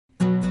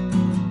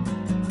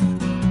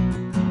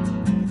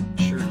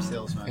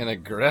An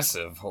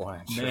aggressive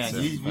Hawaiian shirt.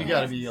 Man, you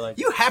gotta be like...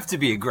 You have to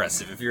be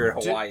aggressive if you're a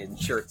Hawaiian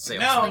shirt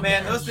salesman. No,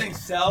 man, those things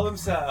sell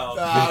themselves.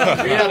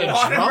 we had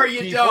Want them or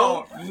you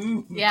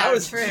don't. Yeah,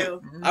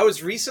 true. I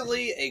was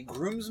recently a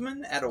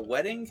groomsman at a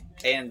wedding,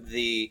 and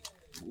the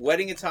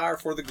wedding attire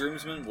for the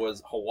groomsman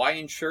was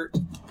Hawaiian shirt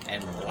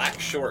and black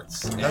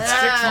shorts. That's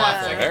 6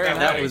 months.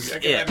 That was I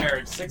it. get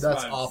married 6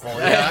 months. That's awful.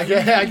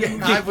 Yeah,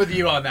 I'm with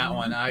you on that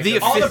one. All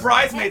the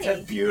bridesmaids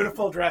had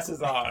beautiful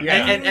dresses on.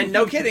 Yeah. And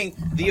no kidding,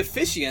 the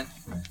officiant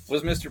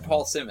was Mr.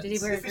 Paul Simmons. Did he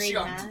wear a green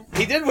hat?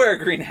 He did wear a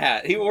green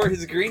hat. He wore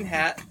his green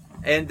hat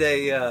and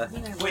a...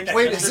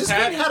 Wait, is this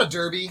green hat a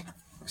derby?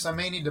 Because I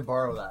may need to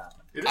borrow that.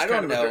 I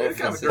don't know if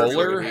it's a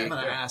bowler. I'm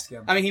going to ask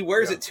him. I mean, he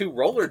wears it to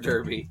roller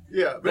derby.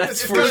 Yeah, but That's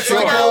it's for it's sure.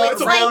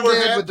 It's a bowler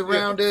rounded hat with the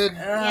rounded...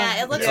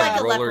 Yeah, it looks Yeah.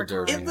 like a Roller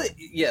leprechaun.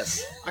 derby.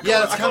 Yes.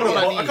 that's kind of what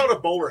I I need. call it a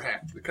bowler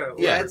hat.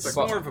 Yeah, it's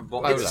more of a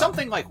bowler. It's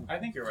something like I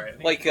think you're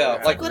right. like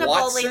What a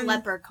Watson, bowling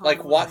leprechaun.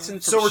 like Watson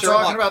from So we're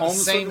Sherlock talking about the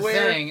Holmes same would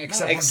wear. thing,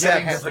 except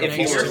Except we're if giving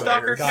he different were- names.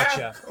 stalker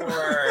Gotcha. cap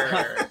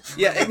or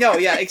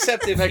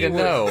Except if Megan, he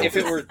were, no. if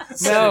it were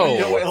No.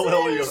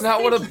 It's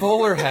not what a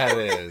bowler hat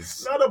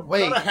is. Not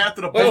a hat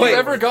that a Have bowler. you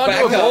ever gone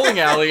to a back up. bowling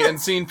alley and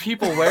seen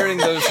people wearing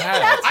those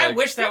hats? I Like,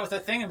 wish that was a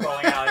thing in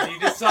bowling alleys. You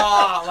just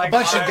saw like A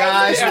bunch of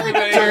guys with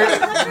everybody.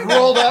 their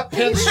rolled up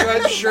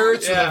pinstripe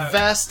shirts Yeah. with a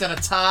vest and a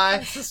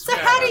tie. So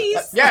how do you...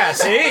 Yeah,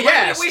 see?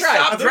 Yes, we right. stopped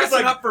I think it's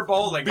dressing like up for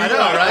bowling. I know,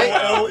 right?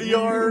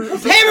 L-E-R.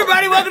 Hey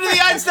everybody, welcome to the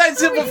Einstein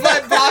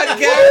Simplified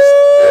Podcast.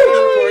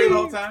 Recording the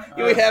whole time?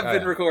 We have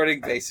been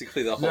recording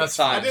basically the whole That's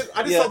time.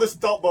 I just saw this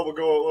thought bubble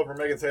go over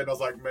Megan's head, and I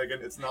was like, Megan,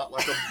 it's not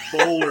like a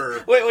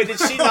bowler. Wait, did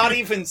she not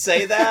even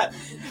say that?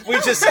 We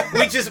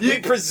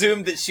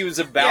presumed that she was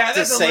about Yeah, to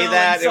that's a say little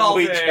that, and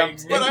we insulting.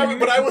 jumped in.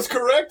 But I was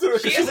correct.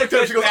 She She has looked a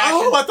at it, she goes, good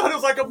oh, I fashion. thought it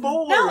was like a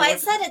bowler. No, I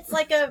said it's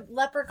like a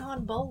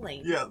leprechaun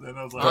bowling. Yeah, then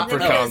I was like,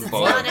 Leprechaun It is. It's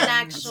bowling. not an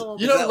actual...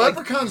 You know, that like-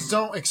 leprechauns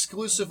don't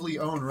exclusively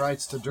own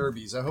rights to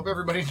derbies. I hope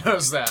everybody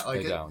knows that.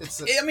 Like, They don't.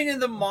 It's I mean, in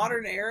the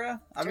modern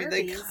era, I mean,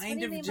 they Derbies? kind What of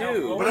do you mean by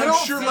do. But I I'm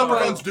don't sure feel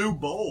leprechauns like- do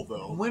bowl,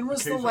 though. when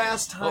was the occasionally.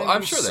 last time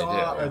I'm you sure they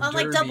saw do. a Oh,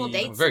 like derby? double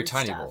dates very and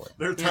tiny stuff. bowler.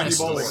 They're In a tiny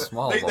store. bowling.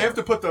 Small They bowling. have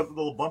to put the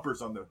little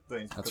bumpers on the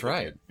things. That's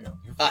right. Yeah.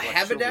 A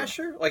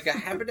haberdasher? Like a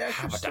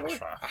haberdasher store?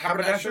 A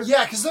haberdasher?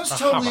 Yeah, because those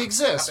totally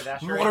exist.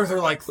 haberdashery. What are there,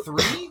 like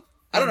 3?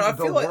 I don't know. I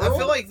The feel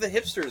world? like the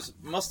hipsters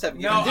must have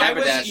given No, I was-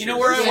 haberdashers. you know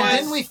where I And was?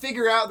 didn't we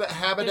figure out that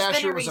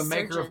haberdasher a was a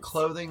maker of resurgence.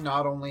 clothing,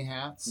 not only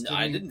hats? No,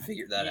 I didn't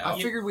figure that I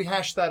out. figured we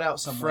hashed that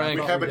out somewhere. Frank.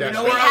 I thought we did. You You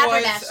know We where I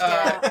was?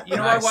 haberdashed it. You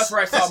know where I was?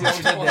 Where I saw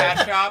multiple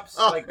hat shops,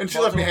 Oh, like and she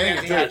left me multiple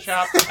hanging, fancy too. hat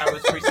shops.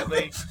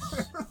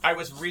 I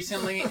was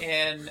recently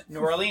in New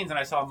Orleans, and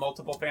I saw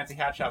multiple fancy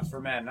hat shops for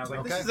men. And I was like,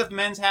 Okay. this is a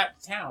men's hat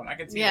town. I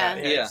can see Yeah.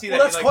 that. Yeah. I see Well,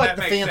 that. that's Like, quite that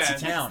the makes fancy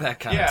sense. town. That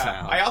kind of Yeah,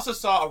 town. I also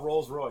saw a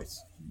Rolls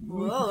Royce.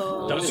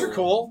 Whoa. Those are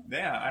cool.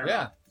 Yeah, I don't Yeah.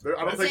 know.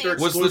 I don't think they're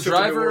Was exclusive the to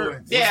New driver?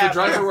 Orleans. Was Yeah. the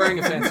driver wearing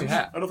a fancy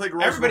hat? I don't think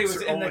Rolls Everybody Royce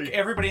was are in only... the.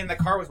 Everybody in the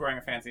car was wearing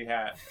a fancy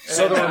hat.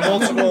 So there were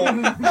multiple.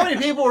 How many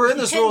people were in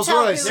this couldn't Rolls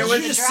tell Royce? who Did was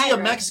you the just see a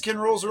driver. Mexican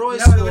Rolls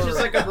Royce? No, it was or- just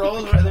like a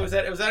Rolls Royce.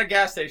 It was at a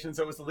gas station,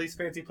 so it was the least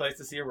fancy place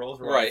to see a Rolls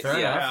Royce. Right, Fair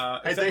yeah.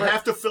 enough. Hey, except they for-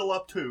 have to fill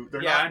up, too.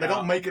 They're Yeah, I not, they know.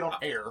 don't make it on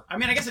air. I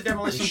mean, I guess a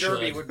demolition They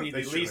derby should. would be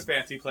They the least should.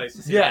 fancy place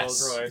to see Yes.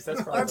 a Rolls Royce.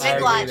 That's Or probably Big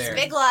agree Lots. there.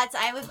 Big Lots.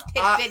 I would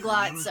pick Big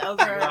Lots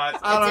over Lots.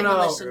 a I don't know.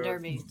 demolition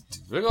derby.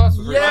 Big Lots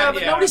was Yeah, really-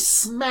 but Yeah. nobody's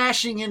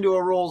smashing into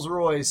a Rolls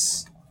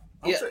Royce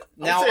Yeah. I'd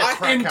Now say a I crack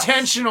house.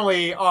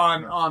 intentionally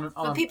on.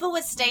 But people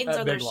with stains At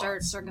on their Big Lots.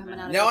 shirts are coming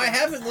out of now I Big Lots.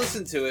 haven't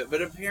listened to it,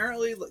 but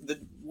apparently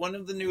one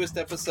of the newest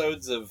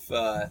episodes of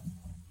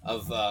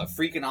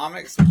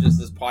Freakonomics, which is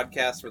this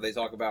podcast where they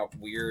talk about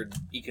weird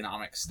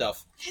economic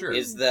stuff, Sure.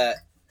 is that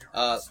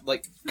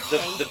like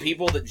the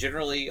people that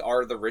generally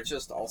are the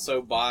richest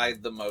also buy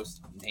the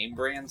most name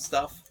brand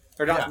stuff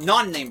or not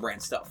non-name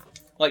brand stuff.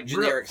 Like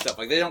generic stuff,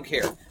 like they don't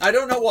care. I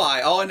don't know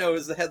why. All I know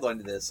is the headline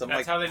to this. I'm That's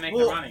like, how they make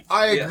Well, their money.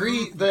 I Yeah.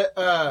 agree that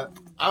I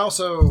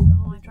also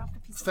Oh, I dropped a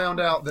piece of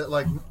found out that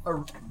like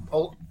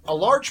a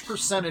large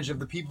percentage of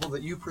the people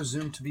that you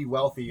presume to be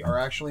wealthy are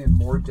actually in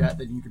more debt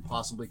than you could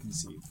possibly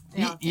conceive.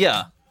 Yeah.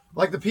 yeah,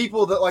 Like the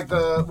people that like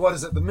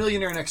The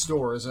Millionaire Next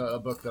Door is a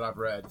book that I've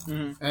read,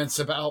 and it's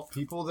about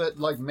people that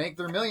like make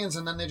their millions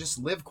and then they just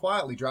live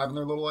quietly, driving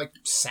their little like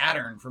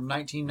Saturn from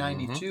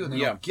 1992, and they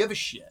Yeah. don't give a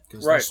shit.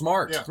 Because they're Right.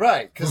 smart. Yeah.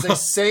 Right, because they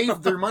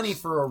saved their money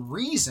for a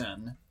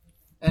reason,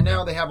 and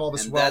now they have all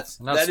this and wealth.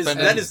 Not that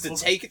spending- is to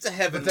take it to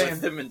heaven But they- with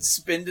them and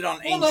spend it on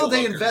Well, angel no,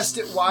 they hookers. invest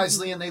it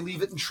wisely and they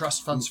leave it in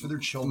trust funds for their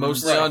children.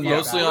 Mostly and on- stuff like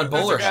mostly that. on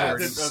There's bowler a guy I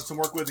shirts. did some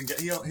work with, and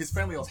his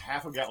family owns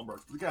half of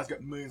Gatlinburg. The guy's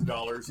got millions of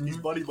dollars. He's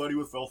buddy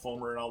with Phil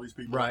Fulmer and all these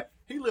people. Right.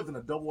 He lived in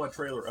a double-wide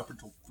trailer up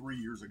until 3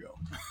 years ago.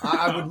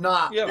 I would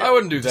not. Yeah, I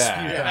wouldn't do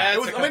that. Yeah, it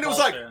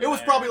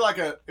was probably like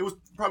a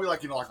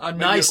A maybe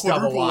nice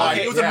quadruple double wide.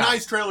 It was Yeah. a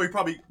nice trailer. He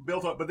probably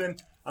built up, but then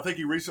I think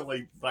he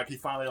recently, he's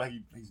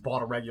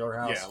Bought a regular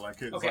house. yeah,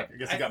 I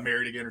guess he got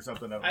married again or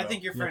something. I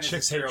think your friend is a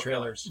chicks hate serial killer.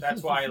 trailers.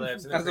 That's why he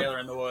lives in a trailer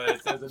in the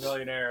woods as a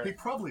millionaire. he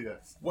probably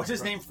does. What's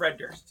his name? Fred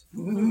Durst.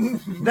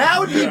 That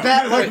would be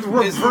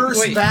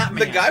reverse Batman.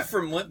 The guy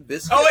from Limp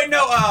Bizkit. Oh wait,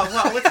 no.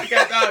 What's the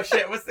guy? Oh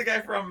shit, what's the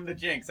guy from the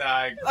Jinx?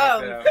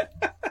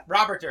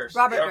 Robert Durst.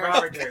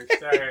 Robert Durst.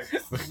 Sorry.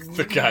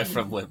 The guy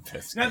from Limp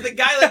Bizkit. No, the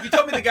guy like you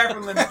told me the guy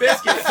from Limp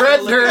Bizkit.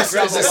 Fred Durst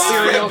is a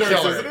serial Durst,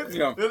 killer. isn't it?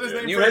 Yeah. Is his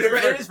name You Fred heard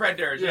Durst? It is Fred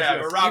Durst, yeah,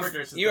 Yes, but Robert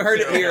Durst. You heard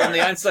it here on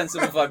the Einstein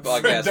Simplified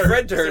podcast.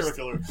 Fred Durst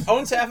serial killer.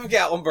 owns half of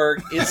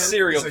Gatlinburg, is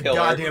serial He's a killer,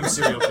 goddamn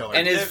serial killer.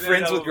 and is Lives in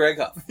friends a with Greg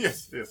Huff.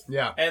 Yes.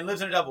 yeah. And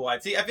lives in a double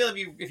wide. See, I feel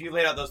if you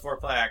laid out those 4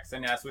 plaques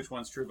and asked which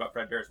one's true about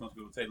Fred Durst, most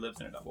people would say lives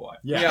in a double wide.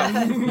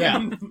 Yeah.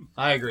 Yeah.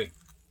 I agree.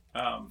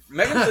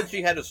 Megan said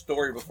she had a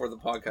story before the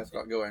podcast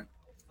got going.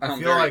 I'm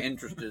feel very like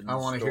interested in I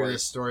want to hear story.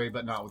 this story,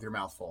 but not with your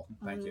mouth full.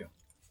 Thank you.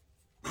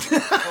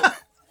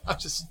 I'm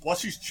just. While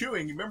she's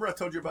chewing, you remember I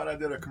told you about I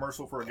did a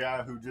commercial for a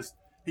guy who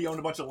he owned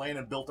a bunch of land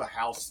and built a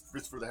house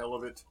just for the hell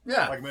of it.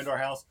 Yeah. Like an indoor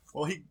house.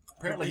 Well, he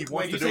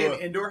wants you to say do an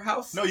indoor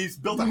house? No, he's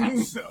built a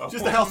house.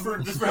 Just a house for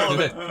hell of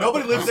it.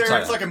 Nobody lives there.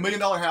 Sorry. It's like $1 million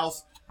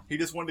house. He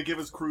just wanted to give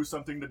his crew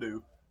something to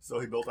do, so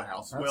he built a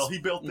house. Well, he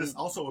built this.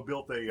 Also,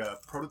 built a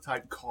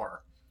prototype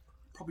car.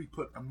 Probably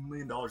put $1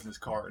 million in his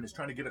car, and is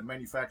trying to get it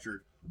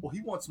manufactured. Well,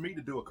 he wants me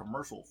to do a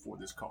commercial for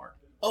this car.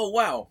 Oh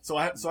wow! So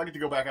I get to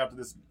go back out to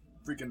this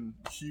freaking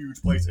huge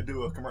place and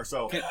do a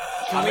commercial. Can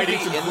I we made be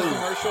it in some the crew.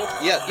 commercial?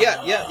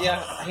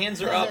 Yeah.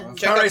 Hands are up.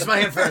 I'll raise my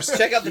hand first.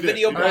 Check out the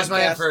video podcast. I'll raise my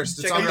hand first.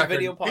 It's Check on out the record.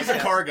 video podcast. He's a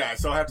car guy,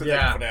 so I have to take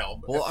Yeah. it for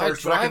now. Well, At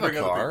first, I but can drive a bring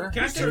other car.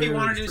 Can I say if he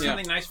wanted to do Yeah.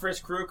 something nice for his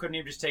crew, couldn't he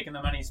have just taken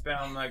the money he spent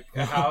on like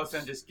a house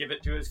and just give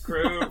it to his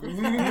crew?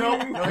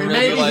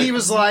 Maybe he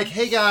was like,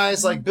 "Hey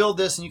guys, like build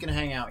this and you can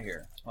hang out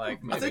here." Like,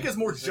 I think it's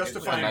more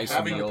justifying nice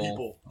having meal. the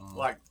people,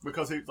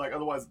 because he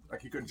otherwise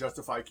he couldn't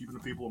justify keeping the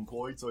people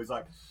employed. So he's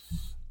like,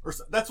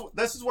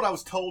 this is what I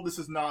was told. This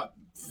is not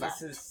fact.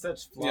 This is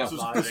such Yeah.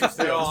 flawed This logic. is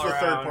still a around.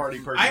 third party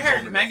person. I told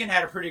heard me Megan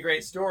had a pretty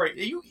great story.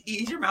 You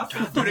eat your mouth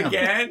full of food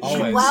again?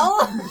 Always. Well,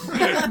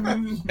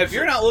 If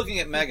you're not looking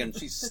at Megan,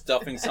 she's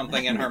stuffing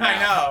something in her mouth.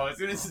 I know. As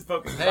soon as this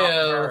focus is off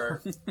Hey-o. of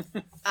her.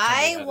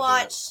 I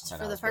watched I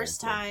know, for the it's very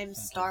first cool. time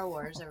Star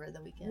Wars over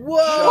the weekend.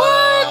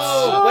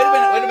 What? Wait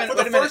a minute. For Wait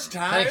the a minute. first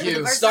time. Thank you.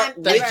 The first Star-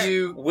 time Thank ever.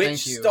 you. Which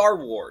Thank you. Star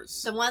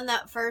Wars? The one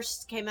that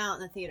first came out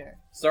in the theater.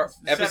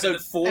 Episode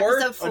 4?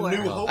 Episode 4. A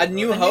New Hope. A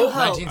New A New Hope?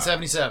 Hope.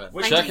 1977.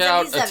 Which- Check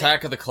out 1977.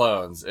 Attack of the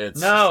Clones.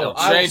 It'll No,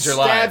 I will change your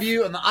stab life.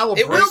 you and I will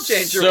It break. will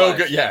change your So life.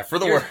 good. Yeah, for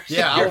the worst.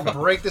 Yeah, I will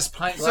break this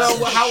pint glass. So,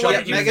 and how shove did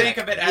it you in Megan- think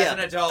of it as Yeah. an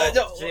adult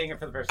No, seeing it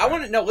for the first I time?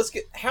 want to know.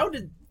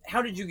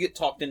 How did you get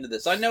talked into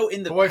this? I know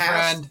in the Boyfriend.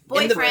 past. In the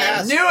Boyfriend.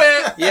 past. Knew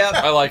it. Yeah.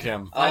 I like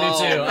him. I do Oh,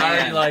 too. I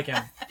already man. like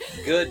him.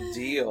 Good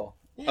deal.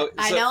 Oh,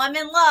 I so know I'm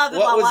in love if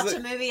what I was watch the- a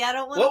movie I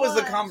don't want to What was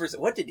the watch.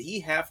 conversation? What did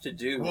he have to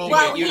do to Well,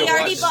 get you he to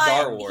already watch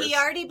Star bought. Wars? He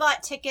already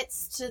bought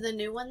tickets to the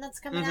new one that's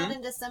coming out Mhm.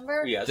 in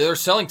December. Yes. They're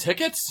selling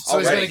tickets? So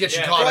he's Already. gonna get you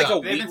Yeah. caught Like a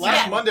up. week.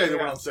 Last Yeah. Monday they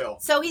went on sale.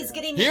 So he's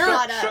getting me Here?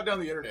 caught Shut up. down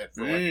the internet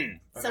for like Mm.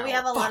 an So we hour.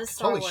 have a lot of Fuck,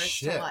 Star holy Wars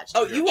shit. to watch.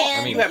 Oh, you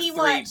And you have he three.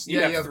 watched- You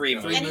Yeah, have you have three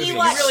three movies. And he You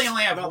watched- really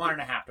only have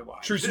 1.5 to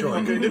watch. True Okay,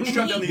 story. it didn't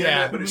shut down the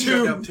Yeah, internet, but it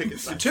two- shut down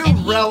tickets. Two And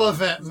he-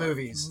 relevant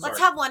movies. Let's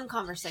have one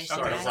conversation,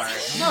 Sorry, guys.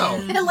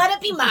 sorry. No. Let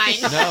it be mine.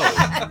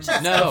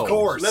 No. Of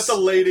course. Let the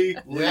lady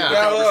lead Yeah. the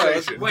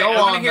conversation. Wait, Go I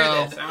wanna on hear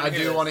though. this. I wanna I hear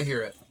do this. want to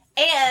hear it.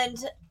 And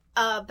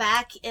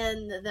back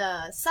in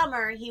the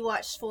summer, he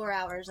watched 4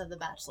 hours of The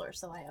Bachelor,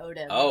 so I owed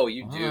him Oh,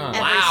 you do. Wow.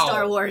 every Wow.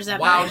 Star Wars ever.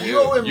 Wow, you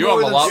owe him You more owe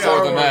him a than lot Star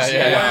more than Wars. that,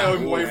 yeah. I owe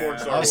him way more than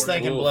Star I was Wars.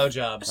 thinking Ooh.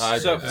 blowjobs. I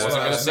So- wasn't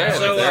going to say it.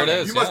 so, There it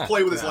is. You must yeah.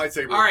 play with his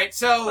lightsaber. All right,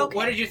 so Okay.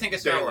 what did you think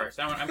of Star Daily. Wars?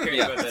 I'm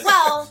curious Yeah. about this.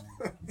 Well,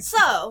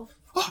 so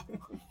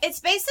it's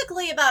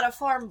basically about a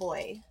farm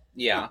boy.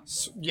 Yeah.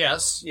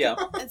 Yes. Yeah.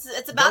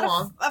 It's about Go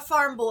on. a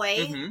farm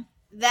boy hmm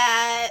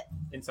that,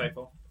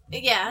 Insightful.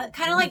 yeah,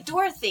 kind of like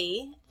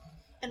Dorothy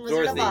in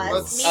Wizard Dorothy. of Oz.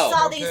 Let's- Meets oh,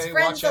 all okay, these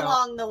friends watch out.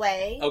 along the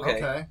way. Okay.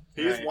 Okay.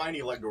 He is Right.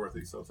 whiny like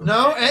Dorothy, so it's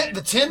No, okay. and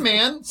the Tin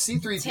Man,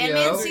 C-3PO. Tin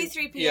Man,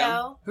 C-3PO.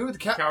 Yeah. Who the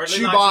cat? Cowardly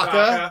Chewbacca.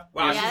 Not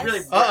Wow, Yes. she's really.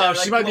 Uh-oh,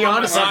 she might be blowing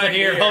onto my something mind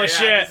here. Holy Yeah,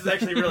 shit. This is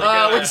actually really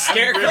good. With I'm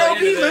Scarecrow, really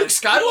be into Luke this.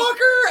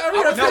 Skywalker? I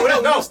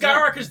mean, No,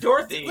 Skywalker's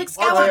Dorothy. Luke R2D2.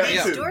 Skywalker's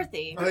Yeah.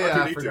 Dorothy. Oh yeah, I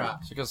R2D2. forgot.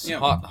 Because Yeah.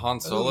 Han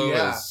Solo Ooh,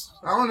 yeah. is...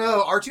 I don't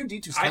know.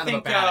 R2D2's I kind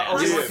think of a badass. Obi-Wan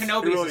He is.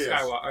 Kenobi He really is is. the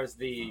Skywalker, is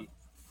the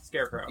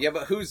Scarecrow. Yeah,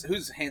 but who's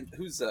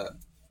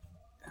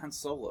Han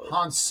Solo?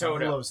 Han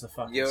Solo's the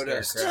fucking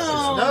Yoda. Scarecrow.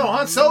 Stop. No,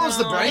 Han Solo's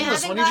the No,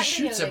 brainless I one. haven't He just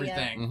gotten shoots Yoda yet.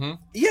 everything. Mm-hmm.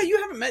 Yeah,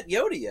 you haven't met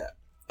Yoda yet.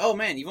 Oh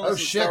man, you've only Oh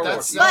seen shit, Star that's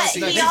Wars. But that's-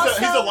 he He's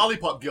the also-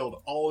 Lollipop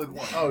Guild all in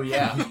one. Oh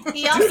yeah.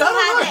 He also Dude, I don't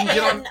know. had I an can get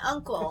aunt on- and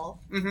uncle.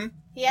 Mm-hmm.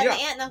 He had Yeah. an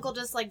aunt and uncle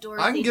just like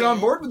Dorothy. I can get on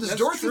did. board with this That's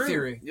Dorothy true.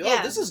 theory. Oh,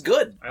 Yeah. this is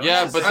good. I like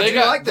Yeah, this. but I they do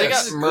got like they this.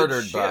 got This is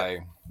murdered good by...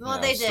 Well,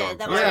 you they know, did.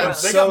 That Stormtroopers. was Yeah,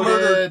 gross. They so got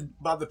murdered did-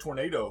 by the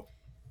tornado.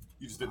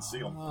 You just didn't see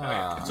them.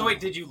 So wait,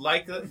 did you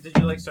like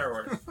Star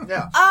Wars?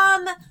 Yeah.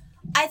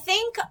 I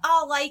think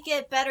I'll like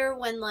it better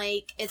when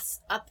like it's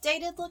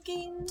updated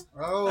looking.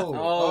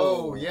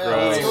 Oh, yeah.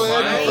 Gross. Let's go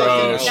ahead and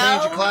Gross.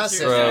 change your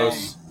classic.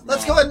 Gross.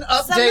 Let's go ahead and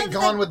Some update of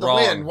Gone the- with the Wrong.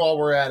 Wind while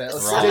we're at it.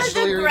 Let's Wrong. digitally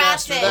Some of the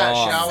remaster that,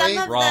 graphics- shall we?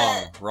 Some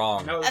of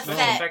Wrong. No,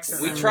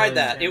 Effects. We tried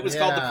that. It was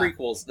called the Yeah.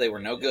 prequels. They were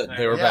no good.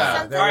 They were Yeah,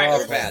 bad. they All right, were all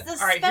The, bad. the All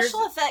right, here's-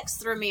 special effects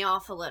threw me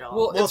off a little.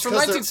 Well, Well, it's from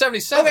it's 'cause they're-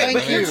 1977. Okay, but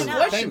Thank here's you. the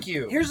question. Thank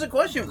you. Here's the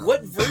question.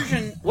 What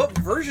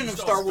version of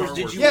Star Wars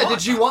did you Yeah, watch?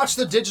 did you watch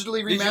the digitally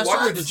you remastered,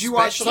 watch or the did you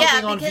watch special-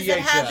 something yeah, on because VHS?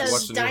 it had Watch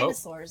those the New Hope.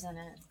 dinosaurs in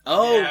it.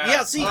 Oh, Yeah.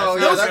 yeah, see, Oh,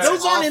 yeah, that's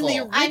those aren't in the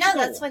awful. original. I know,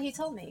 that's what he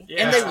told me.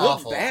 Yeah. And they That's look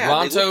awful. bad. They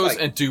look Rontos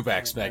like- and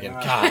Dubaks, Megan.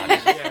 God.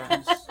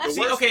 Yeah.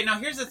 See, okay, now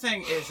here's the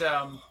thing: is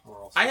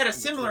I had a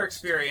similar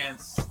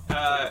experience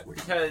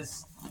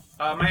because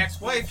my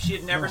ex-wife, she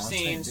had never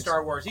seen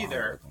Star Wars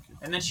either,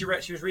 and then she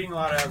was reading a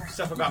lot of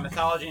stuff about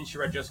mythology, and she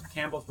read Joseph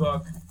Campbell's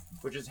book,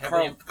 which is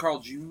heavily Carl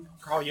June.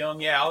 Carl Jung,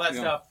 yeah, all that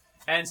Yeah. stuff.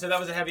 And so that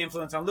was a heavy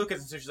influence on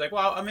Lucas, and so she's like,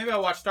 "Well, maybe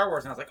I'll watch Star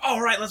Wars." And I was like,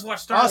 "All right, let's watch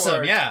Star Wars."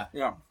 Awesome, yeah.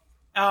 Yeah.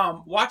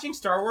 Watching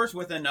Star Wars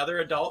with another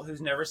adult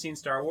who's never seen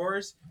Star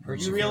Wars,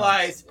 you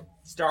realize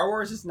Star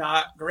Wars is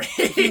not great.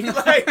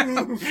 Like,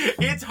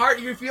 it's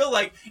hard. You feel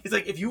like it's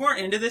like if you weren't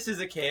into this as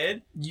a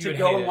kid You to would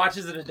go hate and it. watch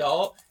as an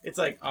adult, it's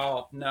like,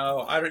 oh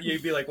no, I don't.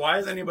 You'd be like, why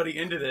is anybody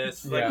into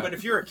this? Like, Yeah. but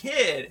if you're a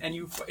kid and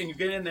you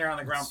get in there on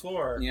the ground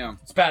floor, Yeah.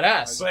 It's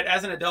badass. but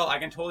as an adult, I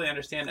can totally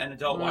understand an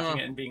adult watching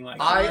it and being like,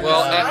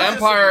 Well, I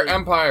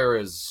Empire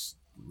is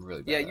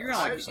really bad. Yeah, you're gonna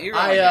like. You're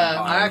I gonna like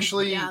Empire.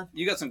 actually Yeah.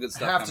 You got some good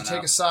stuff have to coming take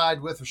out. a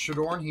side with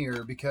Shadorn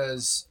here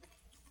because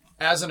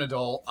as an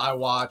adult, I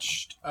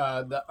watched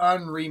the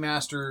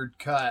unremastered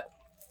cut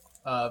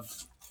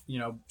of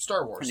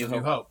Star Wars: New A New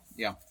Hope. Hope.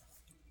 Yeah.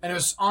 And it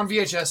was on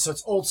VHS, so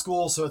it's old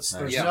school. So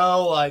there's Yeah.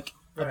 no like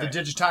of the Right.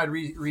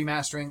 digitized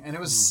remastering, and it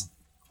was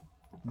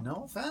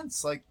no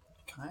offense, like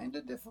kind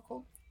of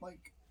difficult.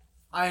 Like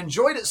I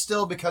enjoyed it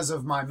still because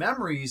of my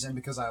memories and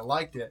because I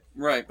liked it.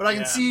 Right. But I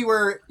can Yeah. see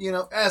where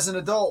as an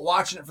adult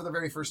watching it for the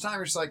very first time,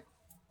 you're just like.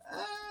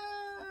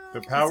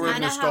 The power of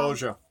kinda how-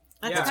 nostalgia.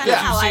 That's Yeah. kind Yeah. of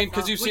how I Because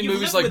felt. you've Well, seen you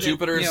movies live like with it.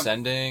 Jupiter Yeah.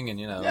 Ascending and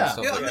Yeah.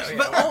 stuff Yeah, like that.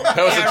 but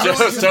That was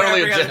everyone's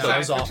totally a never joke. got That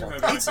was a awful.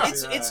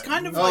 movie. it's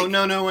kind of Oh like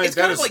no, wait, it's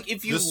that kind is of like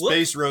if you the look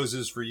space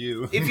roses for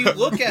you. if you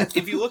look at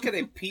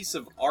a piece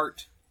of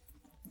art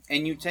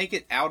and you take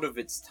it out of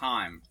its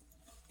time,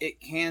 it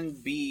can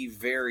be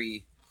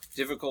very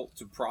difficult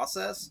to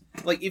process.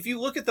 Like if you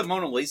look at the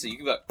Mona Lisa, you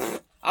can be like,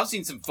 "Pfft, I've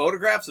seen some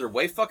photographs that are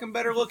way fucking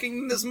better looking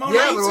than this Mona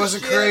Yeah, Lisa. but it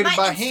wasn't shit." created My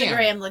by Instagram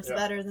hand. looks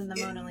better than the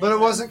Mona Lisa. But it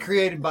wasn't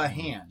created by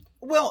hand.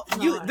 Well,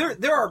 No.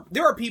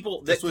 there are people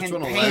that That's what's can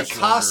gonna paint. last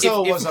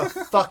Picasso If- was a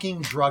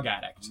fucking drug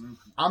addict.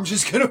 I'm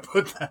just gonna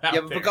put that out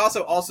Yeah, but there.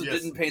 Picasso also Yes.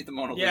 didn't paint the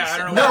Mona Lisa. Yeah, I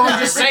don't know. No, I'm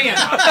just saying.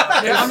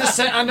 I'm just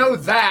saying. I know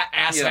that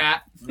asshat.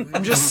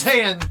 I'm just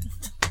saying.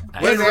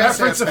 In the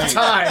reference of asshat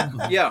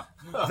time, Yeah,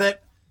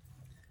 that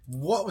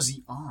what was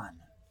he on?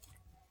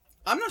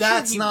 I'm not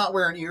That's sure. not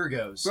where an ear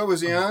goes. What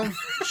was he on?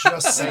 Just I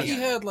think he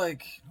saying. had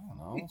like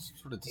I don't know, some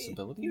sort of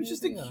disability. He was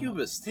just a maybe? I don't know.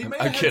 cubist. He may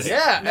I'm have had- kidding.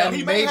 Yeah, No, and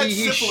he may have maybe had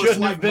he syphilis shouldn't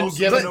like have been most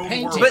given of the known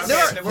paintings. world. But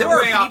there Okay, are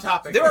we're way off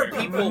topic there are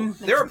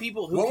here.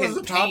 people who What can was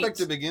the topic paint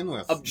to begin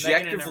with?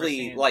 objectively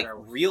seen like Star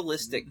Wars.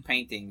 realistic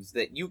paintings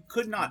that you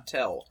could not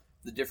tell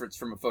the difference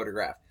from a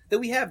photograph that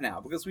we have now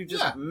because we've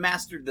just Yeah.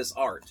 mastered this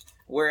art.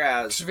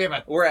 Whereas We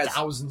have whereas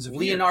thousands of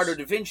Leonardo years.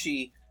 da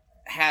Vinci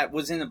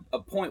was in a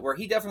point where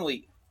he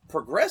definitely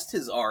progressed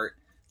his art,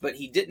 but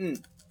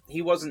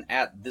he wasn't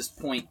at this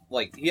point.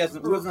 Like he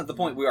wasn't at the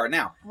point we are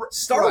now.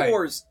 Star Right.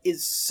 Wars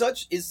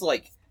is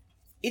like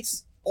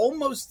it's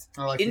almost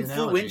I like the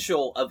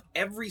influential of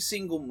every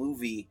single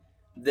movie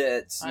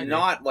that's I agree.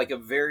 not like a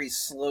very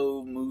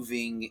slow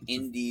moving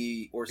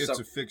indie or It's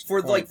something a fixed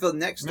for point. like the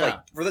next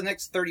Yeah. for the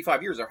next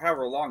 35 years or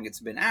however long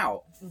it's been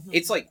out. Mhm.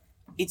 It's like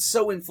it's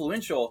so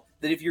influential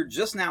that if you're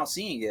just now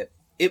seeing it,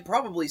 it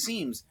probably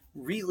seems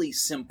really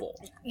simple.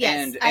 Yes,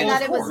 and, I and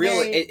thought it was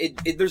really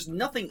very- there's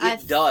nothing it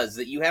I've- does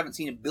that you haven't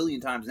seen a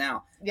billion times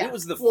now. Yeah. It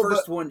was the Well,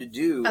 first but- one to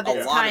do Of a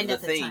its lot kind of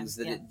at the the things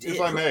time, that yeah. it did.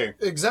 If I may,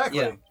 Exactly.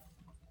 Yeah.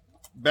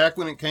 back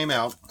when it came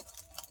out,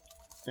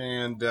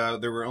 and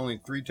there were only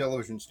 3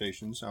 television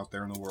stations out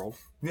there in the world.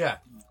 Yeah.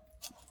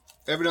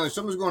 Evidently,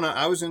 something was going on.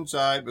 I was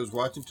inside, was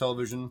watching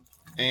television,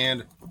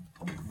 and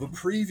the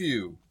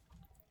preview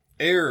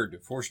aired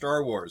for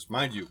Star Wars.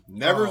 Mind you,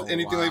 never Oh,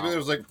 anything like wow. that.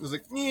 It was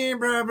like, yeah,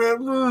 blah, blah,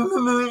 blah, blah,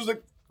 blah. It was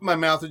like my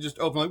mouth had just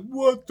opened. Like,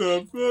 what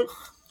the fuck?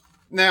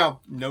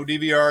 Now, no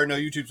DVR, no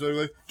YouTube. So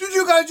like, did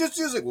you guys just?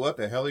 Like, what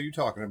the hell are you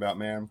talking about,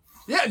 man?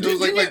 Yeah, It was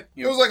like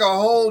it was like a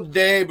whole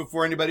day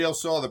before anybody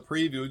else saw the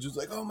preview. It was just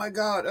like, oh my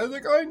god! I was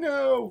like, I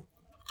know.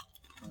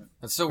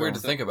 That's so weird to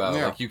think about.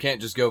 Yeah. Like you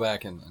can't just go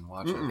back and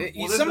watch it. Mm-mm.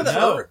 Well, some of the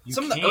No, you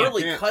some of the can't.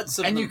 early Can't. cuts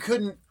of and the, you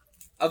couldn't.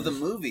 of the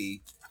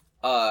movie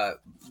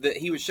that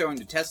he was showing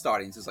to test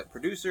audiences, like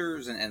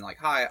producers and like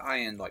high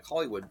end like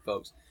Hollywood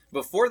folks,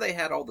 before they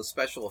had all the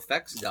special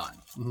effects done,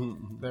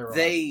 They were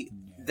they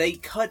they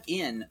cut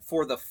in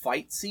for the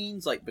fight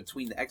scenes, like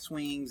between the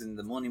X-Wings and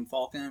the Millennium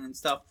Falcon and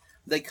stuff.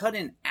 They cut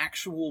in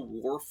actual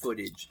war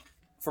footage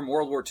from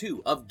World War II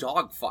of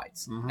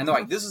dogfights. Mm-hmm. And they're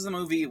like, this is a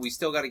movie, we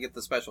still got to get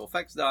the special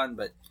effects done,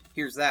 but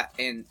here's that.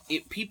 And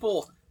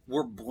people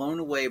were blown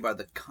away by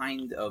the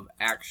kind of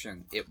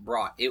action it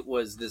brought. It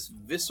was this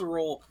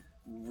visceral,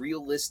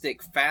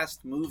 realistic,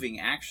 fast-moving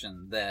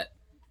action that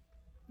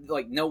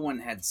like no one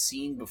had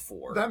seen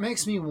before. That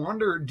makes me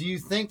wonder, do you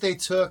think they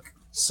took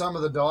some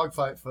of the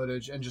dogfight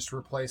footage and just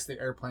replaced the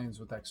airplanes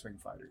with X-Wing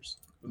fighters?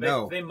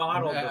 They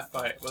modeled the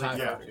fight.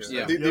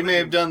 They may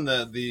have done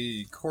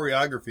the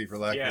choreography, for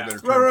lack of a better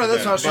term. Right,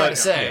 that's what I was trying to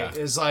say.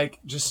 Is like,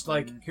 just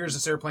like, here's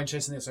this airplane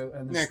chasing this.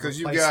 And this because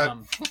you've got,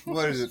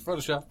 what is it,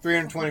 Photoshop?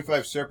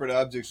 325 separate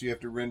objects you have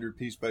to render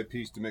piece by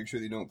piece to make sure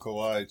they don't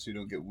collide so you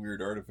don't get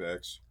weird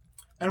artifacts.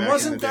 And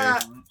wasn't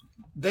that...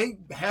 They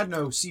had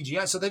no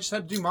CGI, so they just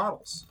had to do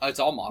models. It's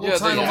all models.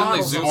 Yeah,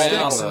 they zoom in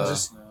on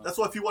That's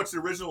why if you watch the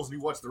originals and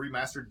you watch the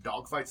remastered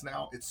dogfights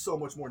now, it's so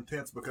much more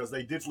intense because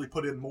they digitally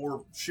put in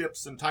more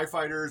ships and TIE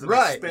fighters and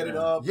they sped it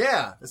up.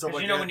 Yeah. Because like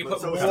when you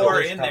put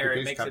more in there,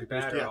 it makes it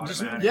better.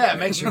 Yeah, it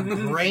makes your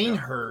brain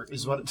hurt,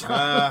 is what it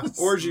does.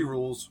 Orgy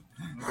rules.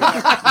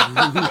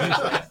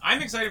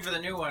 I'm excited for the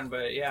new one,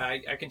 but yeah,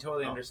 I can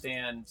totally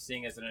understand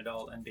seeing as an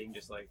adult and being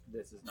just like,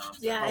 this is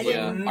nonsense.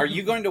 Yeah, Are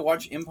you going to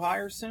watch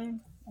Empire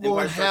soon?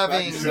 Well,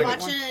 She's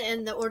watching it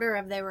in the order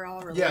of they were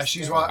all released. Yeah,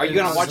 she's watching. Are you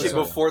going to watch it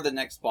before the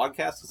next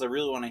podcast? Because I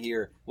really want to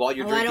hear, while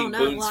you're drinking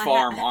Boone's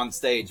Farm on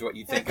stage, what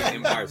you think of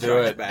Empire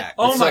Strikes Back.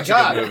 Oh my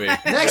God!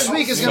 Next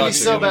week is going to be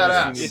so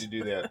badass. You need to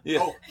do that. Yeah.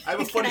 Oh, I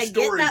have a funny Can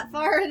story. I get that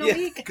far in a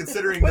week?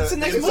 Considering what's the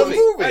next movie?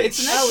 It's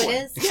the next one.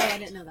 It is? Yeah, I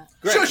didn't know that.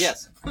 Great,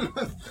 yes.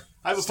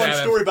 I have a funny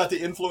story about the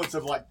influence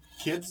of like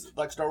kids,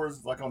 like Star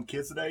Wars, like on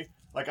kids today.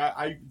 Like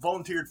I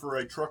volunteered for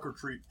a trunk or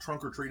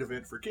treat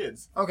event for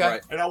kids. Okay.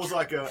 Right. And I was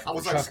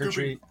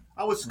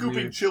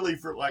scooping chili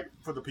for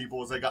the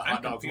people as they got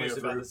hot dogs. I'm confused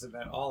about this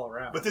event all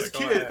around. But this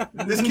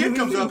kid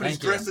comes up and he's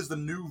dressed as the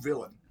new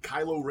villain.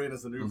 Kylo Ren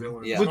is the new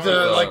villain. Yeah. With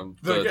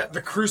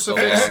the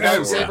crucifix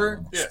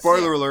lightsaber. Yes.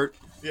 Spoiler alert.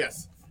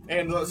 Yes.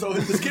 And so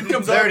this kid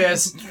comes There up. it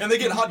is. And they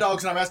get hot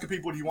dogs, and I'm asking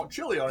people, do you want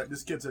chili on it?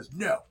 This kid says,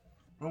 no,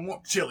 I don't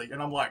want chili.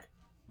 And I'm like,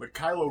 but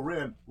Kylo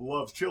Ren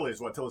loves chili.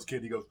 So I tell this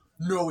kid, he goes,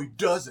 no, he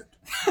doesn't.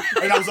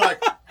 And I was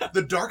like,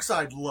 the dark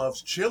side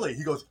loves chili.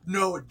 He goes,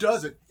 no, it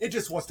doesn't. It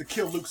just wants to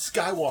kill Luke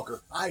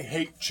Skywalker. I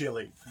hate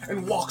chili.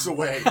 And walks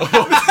away.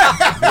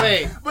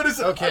 Wait. But it's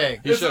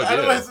okay.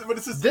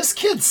 This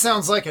kid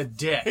sounds like a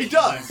dick. He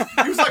does.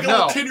 He was like a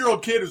little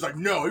 10-year-old kid who's like,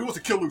 no, he wants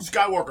to kill Luke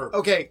Skywalker.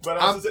 Okay.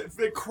 But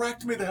it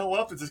cracked me the hell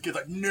up. This kid's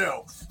like,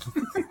 no.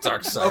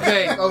 Dark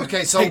side.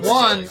 Okay. So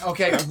one.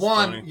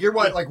 You're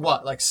what? Like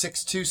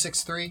 6'2",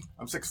 6'3"?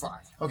 I'm 6'5".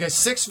 Okay,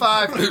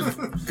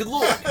 6'5". Good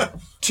lord.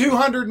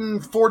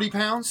 240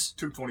 pounds?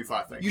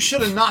 225, thank you. You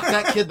should have knocked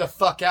that kid the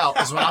fuck out,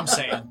 is what I'm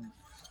saying.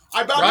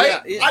 I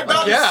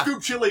about to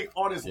scoop chili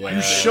on his leg.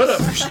 You should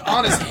have.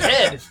 On his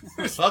head.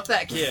 Fuck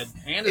that kid.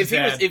 And his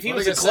dad. If he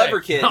was a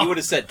clever kid, he would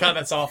have said, God,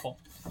 that's awful.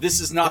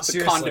 This is not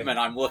the condiment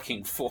I'm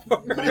looking for.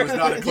 But he was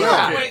not a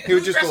clever kid. He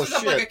was just full of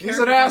shit. He's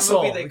an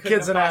asshole. The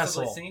kid's an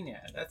asshole.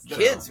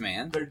 Kids,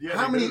 man.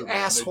 How many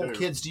asshole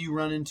kids do you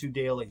run into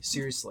daily?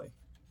 Seriously.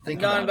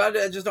 None, but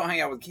I just don't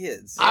hang out with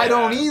kids. I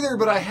don't either,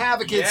 but I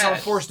have a kid, so I'm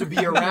forced to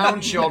be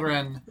around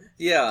children.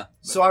 Yeah.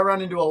 So I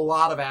run into a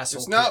lot of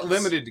assholes. It's not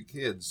limited to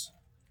kids.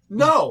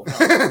 No.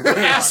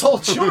 Asshole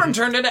children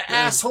turned into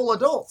asshole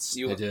adults.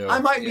 They do. I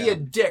might be a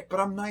dick,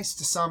 but I'm nice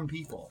to some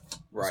people.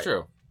 Right. It's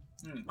true.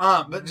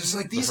 But just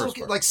like these little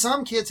kids, like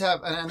some kids have,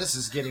 and this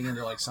is getting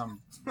into like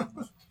some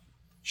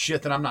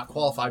shit that I'm not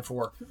qualified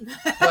for.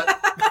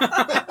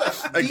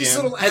 But these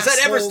little has that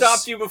ever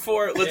stopped you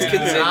before? Let's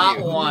continue.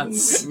 Not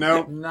once.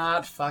 No.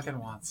 Not fucking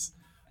once.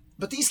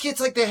 But these kids,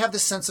 like, they have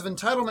this sense of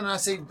entitlement, and I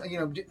say,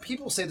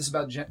 people say this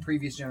about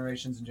previous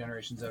generations and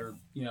generations that are,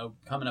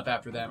 coming up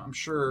after them. I'm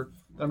sure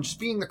that I'm just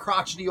being the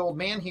crotchety old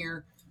man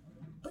here,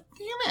 but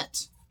damn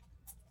it.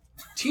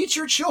 Teach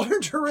your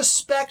children to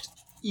respect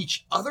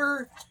each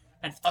other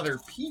and other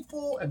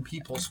people and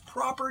people's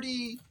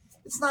property.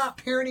 It's not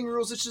parenting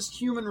rules, it's just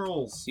human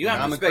rules. You don't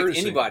have to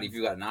respect anybody if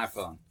you got an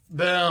iPhone.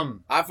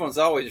 Boom. iPhone's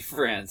always your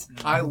friend.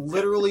 I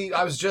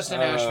was just in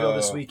Nashville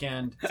this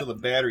weekend. Until the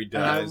battery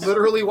dies. And I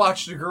literally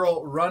watched a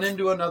girl run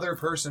into another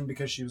person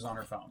because she was on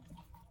her phone.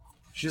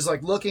 She's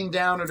like looking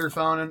down at her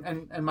phone,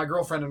 and my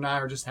girlfriend and I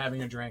are just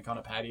having a drink on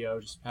a patio,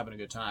 just having a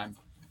good time.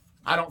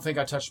 I don't think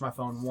I touched my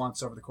phone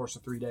once over the course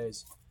of 3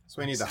 days.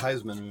 So we need the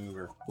Heisman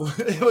maneuver.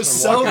 It was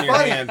so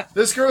funny.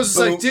 This girl was just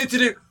like,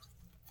 do.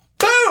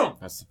 Boom!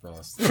 That's the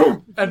best.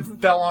 Boom!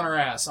 And fell on her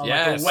ass on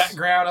like the wet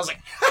ground. I was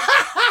like,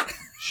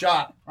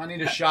 shot. I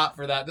need a shot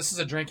for that. This is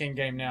a drinking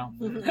game now.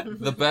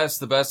 The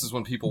best is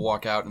when people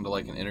walk out into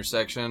like an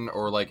intersection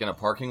or like in a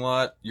parking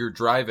lot. You're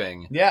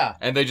driving. Yeah.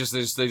 And they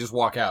just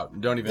walk out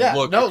and don't even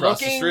look across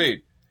the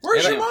street.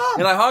 Where's your mom?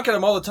 And I honk at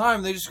them all the time.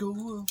 And they just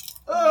go,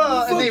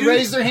 And they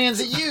raise their hands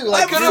at you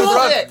like could've you're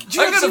run- sick.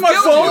 I could've see my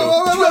killed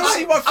phone? you. Do you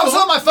see my I was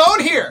phone? on my phone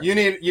here. You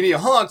need a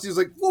honk. He was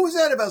like, "What was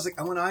that about?" I was like,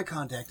 "I want eye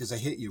contact as I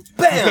hit you."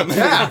 Bam!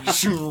 Yeah.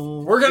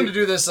 We're going to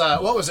do this,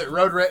 what was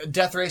it,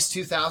 Death Race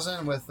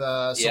 2000 with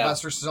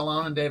Sylvester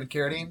Stallone and David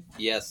Carradine?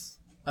 Yes.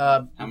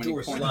 How many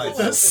points?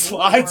 The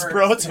slides,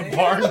 bro. It's a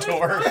barn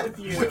door.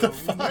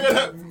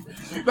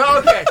 No,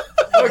 okay.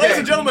 Ladies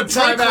and gentlemen,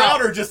 Trey Time out.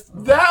 Crowder just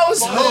That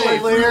was Hey,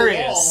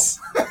 hilarious.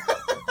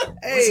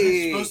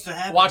 Hey,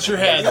 Watch your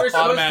head. You were supposed to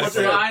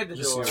Automatically. slide the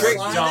door. Trey,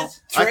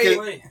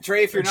 Don't.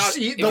 Trey, if you're not,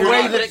 See, if the you're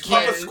way not- that it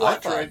can,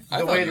 squat, Trey.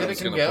 the way that it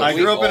can go. I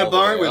grew up in a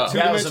barn with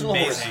That was two-dimensional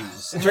amazing.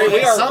 horses.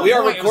 Trey, At some we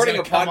are point, it was recording a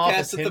gonna come off podcast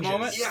its at the hinges.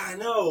 moment. Yeah, I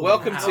know.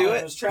 Welcome to I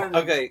it. was trying to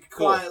Okay,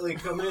 cool. quietly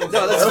come in.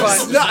 No, that's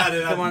fine.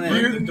 Decided Come on I'd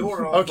in. leave the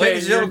door off. Okay,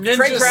 Ladies and your gentlemen, ninja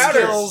Trey Crowder.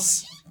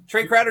 skills.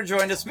 Trey Crowder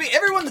joined us.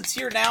 Everyone that's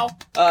here now,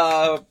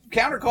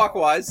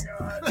 counterclockwise,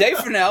 Dave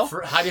Fennell,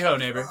 Howdy ho,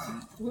 neighbor.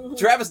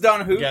 Travis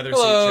Donahue, Gather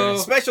Hello.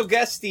 seat, special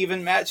guest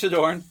Stephen Matt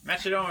Shadorn,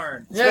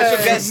 Matchadorn. special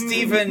Yay. guest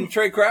Stephen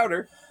Trey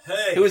Crowder,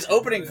 Hey. who is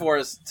opening for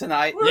us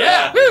tonight.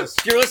 Yeah.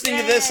 If you're listening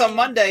to this Yay. on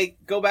Monday,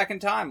 go back in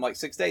time, like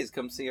 6 days.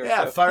 Come see our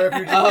Yeah, show. fire up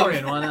your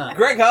DeLorean. Why not?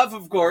 Greg Huff,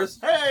 of course.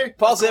 hey,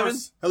 Paul of course.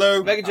 Simmons,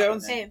 Hello. Megan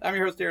Jones. Hey. I'm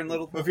your host, Darren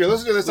Little. Well, if you're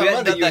listening to this We on hadn't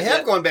Monday, done you that have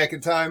yet. gone back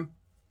in time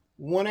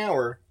 1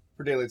 hour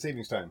for daylight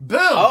savings time. Boom.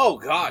 Oh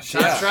gosh,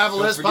 Time yeah. travel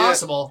Don't is forget.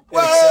 possible.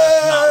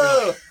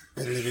 Whoa!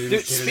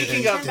 Dude,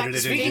 speaking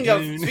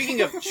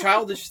of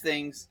childish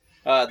things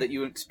that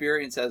you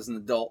experience as an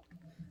adult,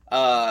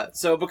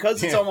 so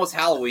because it's Yeah. almost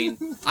Halloween,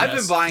 I've been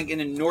Yes. buying an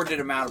inordinate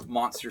amount of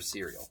monster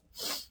cereal.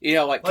 You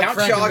know, like Like Count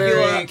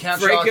Frankenberry, Chocula,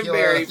 Count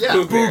Frankenberry, Chocula. Yeah.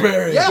 Boo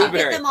Blueberry. You Yeah. get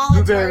Blueberry. them all at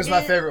Blueberry was my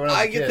Target. favorite when I was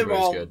I a get kid. them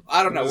all. good.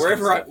 I don't know, Those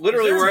wherever, good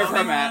literally Is there a wherever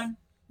I'm mummy at. one?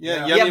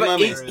 Yeah, Yeah, Yummy but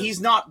Mummy.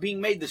 he's not being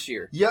made this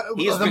year. Yeah,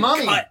 He has the been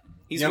mummy. cut.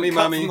 He's Yummy been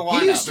cut Mummy. from the He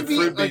lineup. used to be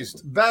Fruit like,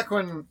 Beast. back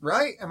when,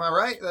 right? Am I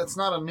right? That's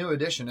not a new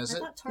edition, is I it?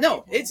 thought Target No,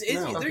 had it's it.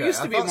 No. there Okay, used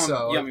to I be a thought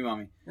so. Yummy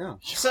Mummy. Yeah.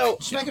 So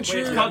Just making Wait, sure.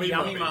 it's called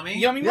Yummy Mummy?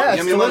 Yummy Yeah, Mummy. it's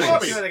Yummy Mummy.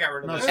 delicious. Sure they got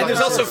rid of No, those. it's And there's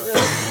not also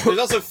delicious. there's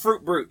also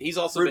Fruit Brute. He's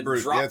also Fruit been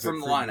Brute. dropped Yeah, it's a from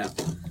the Fruit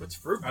lineup. What's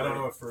fruit? I don't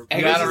know what fruit.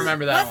 And Yeah, I he's don't a-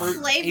 remember that What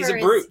one. flavor He's a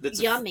brute. is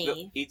That's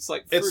yummy? eats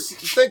like fruit.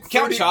 It's like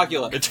Count fruity,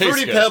 Chocula. It tastes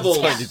fruity good. That's pebbles.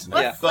 all I need to know.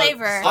 What Yeah.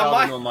 flavor? On my-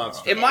 Phenomenal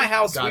monster. In my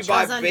house, we Gotcha. buy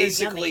Sounds under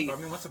basically I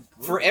mean, what's a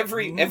for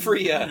every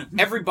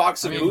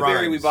box of I mean,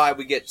 blueberry we rhymes. buy,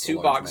 we get It's a 2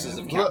 large boxes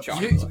man. of Count Look,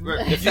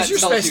 Chocula. If that use your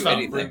tells space you phone.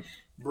 anything.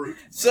 Brute,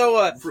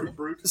 So, fruit,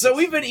 brute. so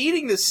we've been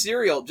eating this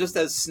cereal just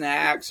as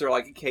snacks or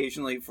like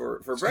occasionally for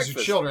Because breakfast.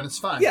 you're children, it's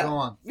fine. Yeah. Go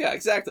on. Yeah,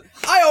 exactly.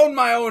 I own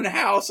my own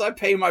house. I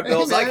pay my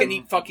bills. I man. can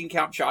eat fucking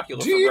Count Chocula Do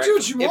for you do what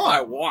breakfast you if want?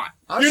 I want.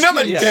 You're not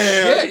my Yeah.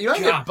 dad. Yeah, you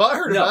don't God. get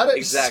butthurt No, about it.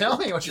 exactly. Just tell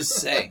me what you're Just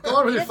saying. Go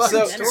on with your fucking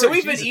So, story. so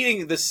we've been Jesus.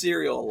 eating this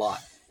cereal a lot.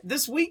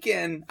 This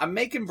weekend, I'm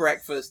making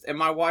breakfast, and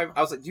my wife,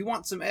 I was like, "Do you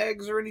want some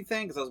eggs or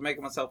anything?" Because I was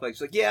making myself eggs.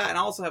 She's like, "Yeah," and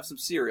I also have some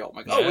cereal. I'm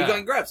like, "Oh, we're Yeah. going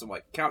to grab some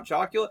like Count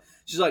Chocula."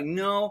 She's like,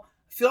 "No,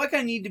 I feel like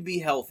I need to be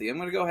healthy. I'm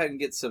going to go ahead and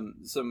get some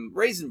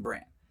Raisin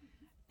Bran."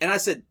 And I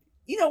said,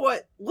 "You know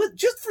what?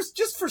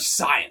 Just for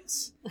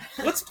science,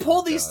 let's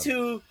pull these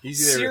two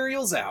Easy there.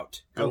 cereals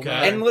out, Okay.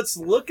 and let's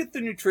look at the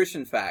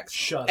nutrition facts,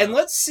 Shut and up.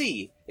 let's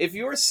see if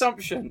your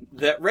assumption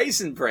that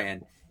Raisin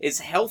Bran is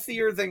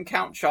healthier than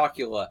Count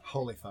Chocula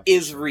Holy fuck.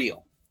 is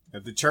real."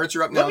 If the charts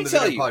are up Let now me on the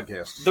tell video you,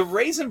 podcast. The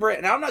Raisin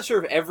Bran. Now I'm not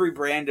sure if every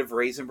brand of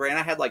Raisin Bran.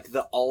 I had like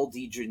the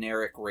Aldi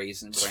generic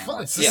Raisin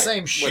Bran. It's the Yeah.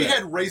 same She shit.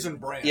 had Raisin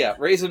Bran. Yeah,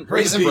 Raisin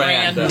Raisin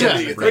Bran. Bran.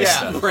 Yeah. Great Yeah.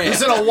 stuff. Bran. It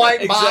was in a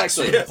white box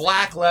Exactly. with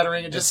black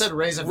lettering. It just said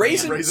Raisin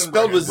Raisin, Bran. Raisin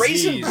Spelled Bran. with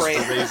Raisin Z's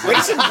Bran. for raisin.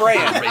 Raisin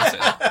Bran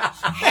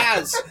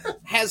Raisin.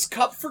 has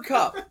cup for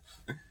cup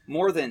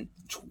more than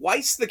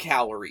twice the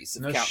calories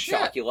of No Count shit.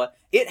 Chocula.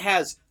 It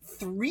has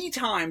 3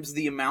 times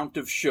the amount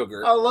of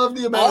sugar. I love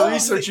the amount All of of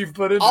research the- you've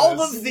put into all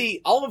this.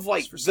 of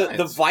like for the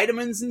science.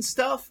 vitamins and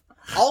stuff,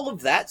 all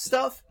of that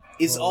stuff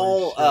is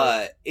Holy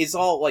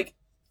all like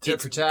Tit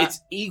for tat?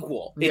 it's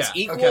equal. It's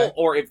Yeah, equal okay.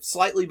 or if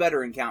slightly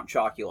better in Count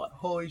Chocula.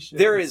 Holy shit.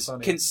 There that's is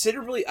funny.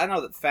 considerably. I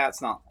know that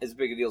fat's not as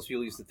big a deal as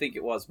people used to think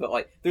it was, but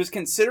like there's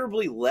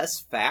considerably less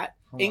fat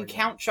Oh my in God.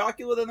 Count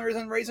Chocula than there is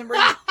in Raisin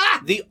Bran.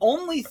 the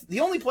only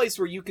place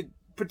where you could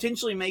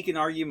potentially make an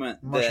argument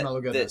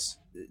Marshmallow that goodness.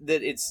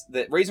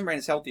 that Raisin Bran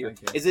is healthier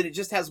Thank you. is that it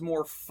just has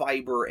more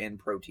fiber and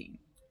protein.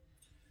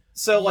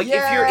 So like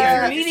Yeah. if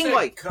you're You eating said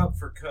like cup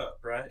for cup,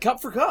 right?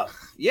 cup for cup,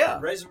 yeah.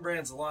 Raisin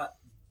Bran's a lot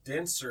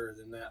denser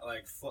than that.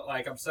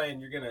 Like I'm saying,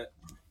 you're gonna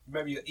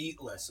maybe you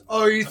eat less of it. Oh,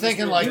 are you I'm just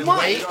thinking being like honest.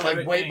 weight? You know what Like I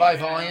mean? weight by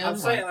volume? I'm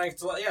saying like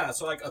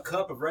so like a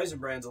cup of Raisin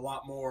Bran's a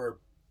lot more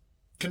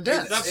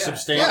condensed. yeah,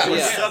 Substantial.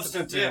 Yeah.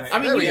 substantive. I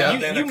mean, There we go.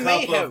 than you a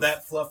may cup have of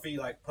that fluffy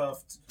like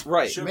puffed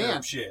right. sugar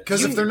Man, shit.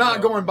 Because if they're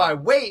not going by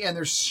weight and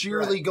they're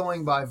sheerly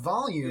going by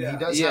volume, Yeah. he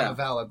does Yeah. have a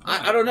valid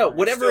point. I don't know.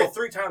 Whatever. Still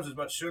 3 times as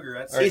much sugar.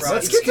 That's All right, surprising.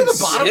 Let's get to the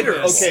bottom of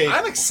Consider- this. Okay.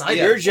 I'm excited.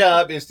 Your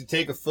job is to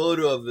take a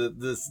photo of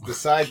the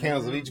side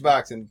panels of each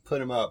box and put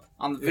them up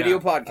on the video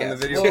podcast. on the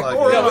video Or podcast.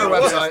 on our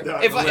well,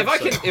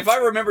 website. if I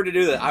remember to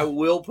do that, I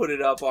will put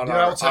it up on Dude,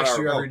 our. I will text on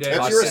our you every day.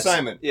 That's your podcast.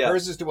 assignment. Yeah.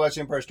 Hers is to watch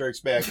Empire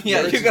Strikes Back.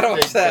 Yeah, Yours you is gotta to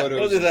watch take that. photos.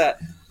 We'll do that.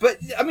 But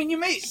I mean, you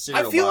may. I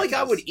Cereal feel like I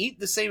boxes. would eat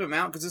the same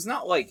amount because it's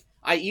not like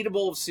I eat a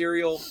bowl of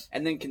cereal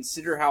and then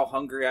consider how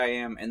hungry I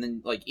am and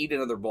then like eat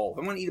another bowl. If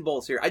I'm going to eat a bowl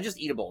of cereal, I just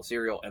eat a bowl of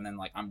cereal and then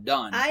like I'm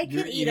done. I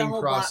Your could eat a eating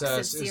whole box of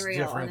process is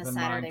cereal on different a than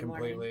mine Saturday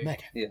morning.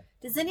 completely.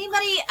 Does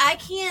anybody? I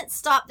can't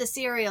stop the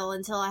cereal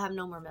until I have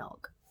no more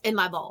milk in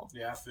my bowl.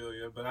 Yeah, I feel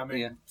you, but I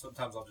mean,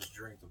 sometimes I'll just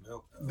drink the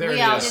milk. There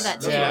Yeah, it I'll is. do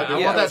that too. Yeah, I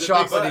Yeah. want that Yeah.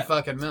 chocolatey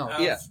fucking milk.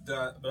 Yeah.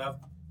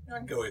 I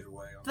can go either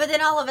way. But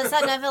then all of a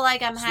sudden, I feel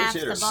like I'm half the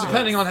hitters. box.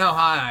 Depending on how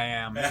high I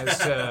am. As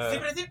See, to,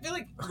 but I feel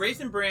like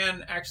Raisin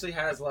Bran actually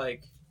has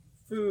like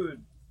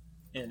food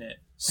in it.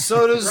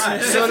 so does Right.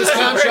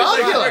 Count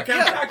Chocula.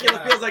 Count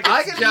Chocula feels like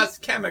I it's can-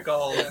 just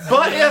chemicals.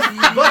 But if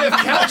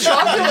Count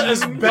Chocula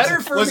is better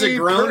for Was me it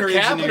grown per or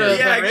capita engineered? than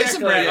Yeah,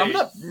 Raisin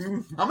exactly.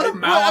 Bran, I'm gonna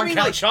mow on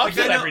Count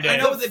Chocula every day. I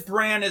know that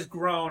bran is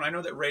grown. I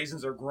know that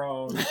raisins are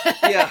grown.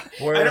 yeah.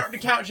 I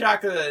don't Count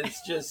Chocula.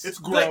 It's just It's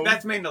grown.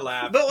 that's made in the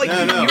lab. But like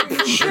No.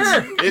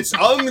 Sure. It's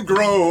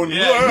ungrown.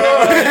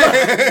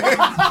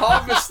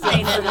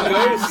 harvesting from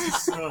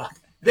ghosts.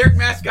 Their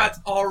mascot's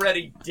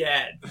already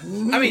dead.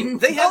 I mean,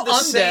 they have the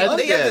same. undead.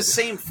 They have the Undead.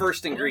 same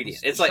first ingredient.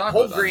 It's like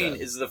Chocolate's whole grain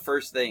undead. is the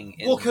first thing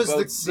in Well, because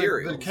both the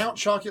cereals. Count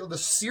Chocula, the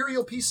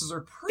cereal pieces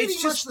are pretty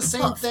It's much just the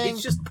same puffed. thing.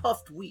 It's just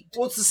puffed wheat.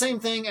 Well, it's the same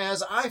thing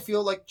as I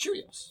feel like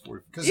Cheerios.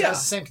 Because Yeah. it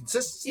has the same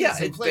consistency. Yeah, the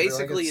same it flavor.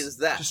 basically it's is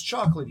that. Just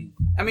chocolatey.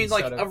 I mean,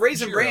 like instead a of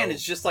raisin bran Cheerio.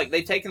 is just like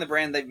they've taken the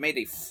bran, they've made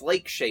a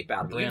flake shape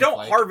out of it. You Bran don't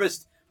flake.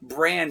 harvest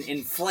bran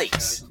in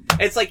flakes.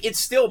 It's like it's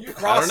still I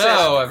processed. don't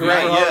know. Have you grain.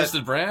 ever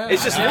harvested bran?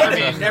 It's just I one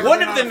haven't. of, never one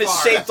been of on them a is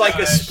farm. shaped like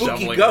a spooky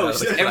Shoveling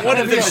ghost, it. and one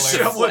of them is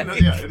Yeah, flake.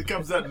 it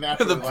comes out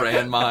naturally. The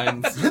bran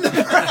mines. the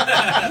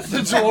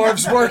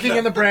dwarves working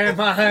in the bran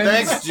mines.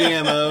 Thanks,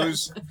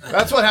 GMOs.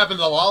 That's what happened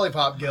to the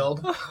Lollipop Guild.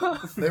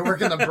 They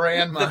work in the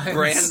bran mines.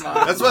 Bran mines.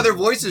 That's why their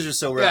voices are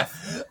so Yeah.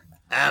 rough.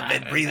 I've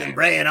been breathing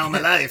bran all my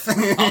life.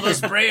 All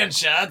those bran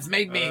shots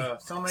made me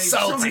So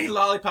salty. many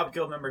Lollipop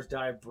Guild members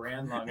die of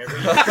bran lung every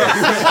year.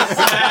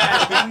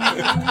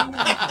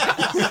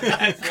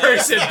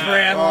 cursed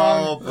bran Oh,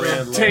 lung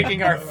bran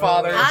taking our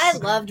fathers. I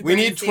loved. We bran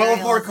need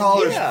 12 more cereal.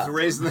 callers Yeah. to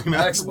raise them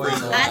out. Explain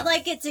that. I'd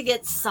like it to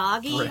get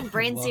soggy.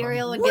 Bran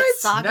cereal would What? get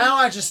soggy. Now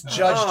I just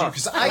judged you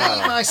because I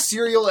eat my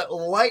cereal at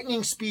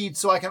lightning speed,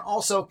 so I can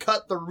also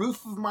cut the roof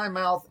of my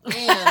mouth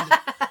and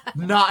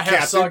not have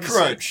Captain soggy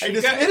Crunch. cereal.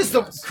 It is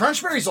the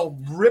crunch berries will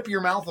rip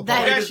your mouth apart.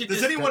 That- Yeah,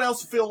 Does anyone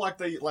else feel like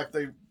they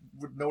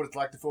would know what it's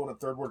like to feel in a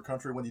third world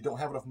country when you don't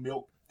have enough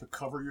milk to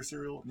cover your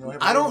cereal? You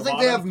I don't think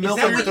they have milk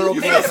that in what third world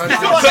you countries. feel?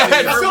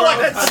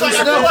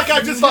 I feel like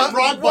I just hit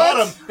rock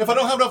bottom if I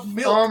don't have enough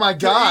milk. Oh my to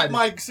God. eat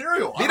my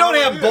cereal. You don't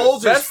have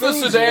bowls or That's the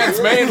spoons.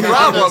 Sudan's main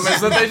problem is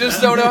that they just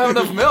don't have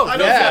enough milk. I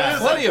know Yeah,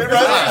 plenty of If I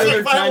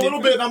that. fight a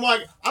little bit, and I'm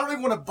like, I don't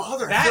even want to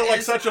bother. I That feel like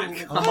is- such a.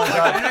 Oh my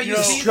I know God. you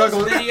see struggle.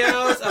 those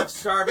videos of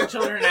starving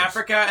children in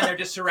Africa, and they're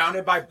just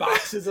surrounded by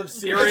boxes of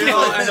cereal.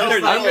 And they're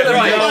I'm like, gonna You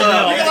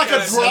Right. get like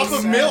a drop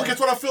of milk. That's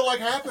what I feel like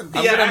happened.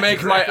 I'm Yeah, gonna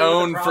make my exactly what the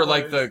own for problem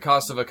like is. the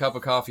cost of a cup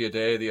of coffee a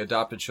day, the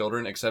adopted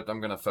children, except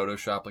I'm gonna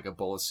Photoshop like a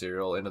bowl of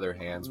cereal into their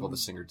hands while the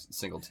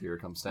single tear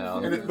comes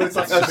down. But it's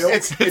like It's,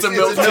 milk. it's a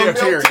milk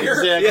tier.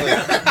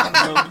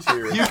 Exactly. Milk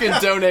tier. You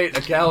can donate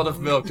a gallon of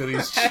milk to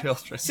these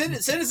children. Send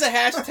us a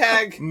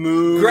hashtag.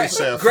 Moon Greg,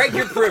 Seth. Greg,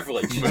 your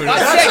privilege. Not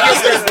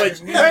check your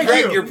privilege.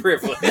 Greg, your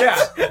privilege. Yeah.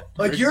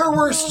 Like your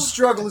worst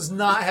struggle is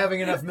not having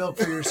enough milk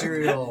for your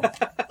cereal.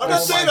 I'm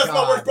not Oh saying my that's my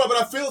God. worst problem,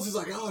 but I feel it's just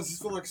like, I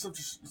just feel like such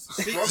a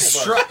struggle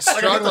bus. Stru- Like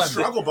I get the struggling.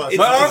 struggle bus.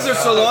 My arms are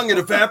so long it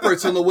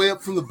evaporates on the way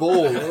up from the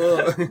bowl.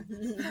 Ugh.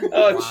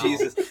 Oh,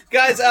 Jesus.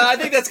 Guys, I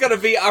think that's going to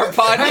be our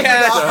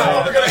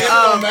podcast. We're gonna end it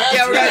on that.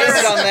 Yeah, we're going to end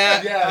it on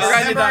that. Yeah. We're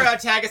going to Remember,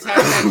 tag us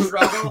hashtag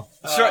struggle.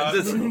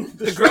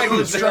 the Greg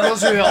was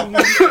Struggle's real.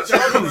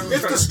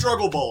 It's the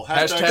struggle bowl.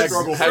 Hashtag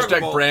struggle.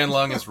 hashtag brand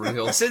lung is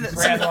real. Send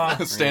Stand up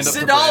to Send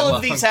brand all lung.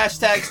 of these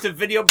hashtags to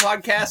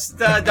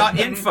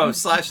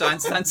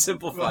videopodcast.info/Einstein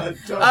Simplified.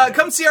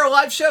 Come see our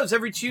live shows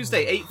every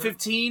Tuesday,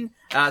 8:15,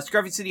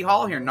 Scruffy City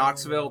Hall here in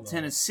Knoxville,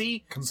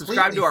 Tennessee.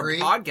 Subscribe to our free.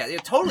 podcast. Yeah,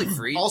 totally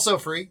free. Also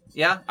free.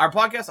 Yeah, our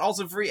podcast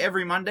also free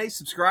every Monday.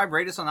 Subscribe,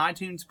 rate us on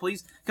iTunes,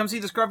 please. Come see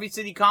the Scruffy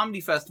City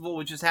Comedy Festival,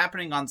 which is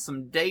happening on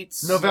some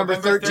dates. November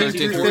 13th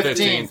through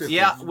 15th.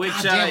 Yeah, which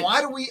God damn,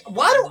 why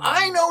do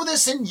I know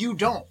this and you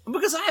don't?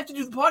 because I have to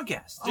do the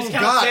podcast. Oh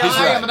God,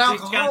 I am an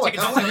alcoholic.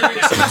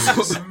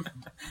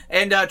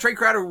 And Trey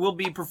Crowder will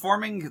be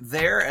performing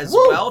there as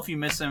Woo! well. If you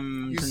miss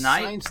him You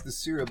tonight, science the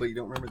cereal, but you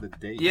don't remember the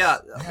date. yeah,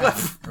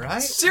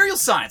 Right? Serial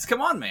science.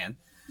 Come on, man.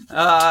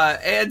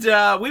 And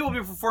we will be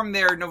performing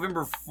there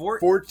November 14th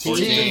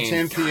 14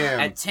 10 p.m.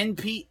 at 10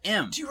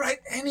 p.m. Do you write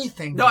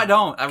anything? No, I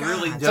don't. I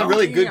really God, It's a don't.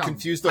 really good Damn.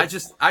 confused I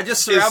just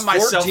surround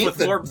myself 14th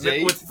with a more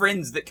date? with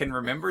friends that can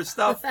remember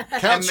stuff.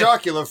 Count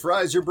Chocula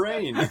fries your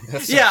brain.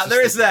 Yeah,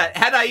 there is that.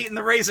 Had I eaten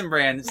the Raisin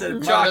Bran instead of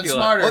Might have been chocolate.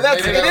 smarter. Well,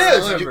 that's Maybe it they were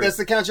is. delivered. That's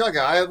the Count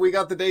Chocula. We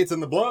got the dates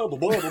and the blah blah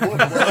blah blah blah.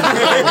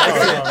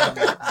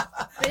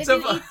 But if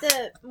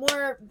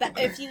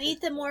So- you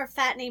eat the more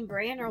fattening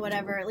bran or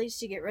whatever, at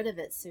least you get rid of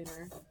it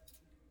sooner.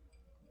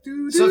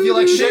 So if you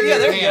like shit, Yeah,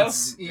 there you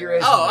pants, eat your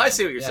Raisin Oh, Bran. I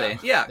see what you're saying.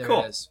 Yeah, there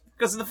cool. it is.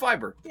 Because of the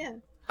fiber. Yeah.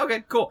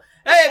 Okay, cool.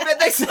 Hey, man,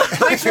 thanks for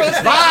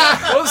listening.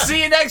 Bye. We'll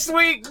see you next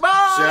week.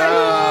 Bye.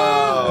 Ciao.